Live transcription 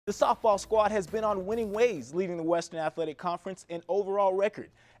The softball squad has been on winning ways, leading the Western Athletic Conference in overall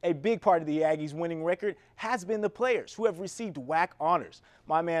record. A big part of the Aggies' winning record has been the players who have received WAC honors.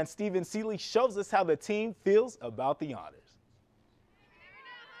 My man Stephen Seeley shows us how the team feels about the honors.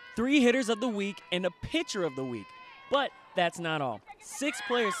 3 hitters of the week and a pitcher of the week. But that's not all. 6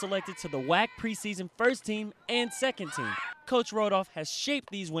 players selected to the WAC preseason first team and second team. Coach Rodolph has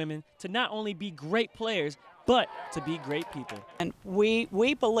shaped these women to not only be great players, but to be great people. And we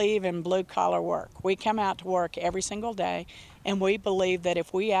believe in blue-collar work. We come out to work every single day, and we believe that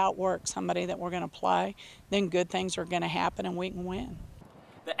if we outwork somebody that we're going to play, then good things are going to happen and we can win.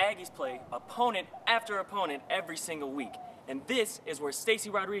 The Aggies play opponent after opponent every single week. And this is where Stacy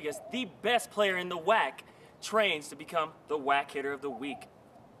Rodriguez, the best player in the WAC, trains to become the WAC hitter of the week.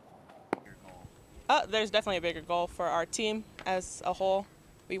 There's definitely a bigger goal for our team as a whole.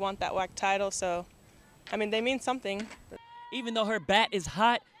 We want that WAC title, so I mean, they mean something. Even though her bat is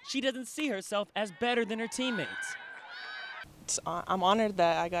hot, she doesn't see herself as better than her teammates. I'm honored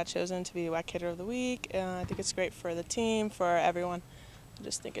that I got chosen to be WAC Hitter of the Week. I think it's great for the team, for everyone. I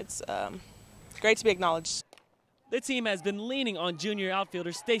just think it's great to be acknowledged. The team has been leaning on junior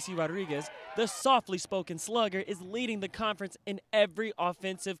outfielder Stacy Rodriguez. The softly spoken slugger is leading the conference in every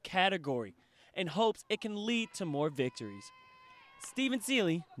offensive category and hopes it can lead to more victories. Stephen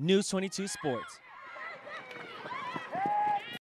Seeley, News 22 Sports.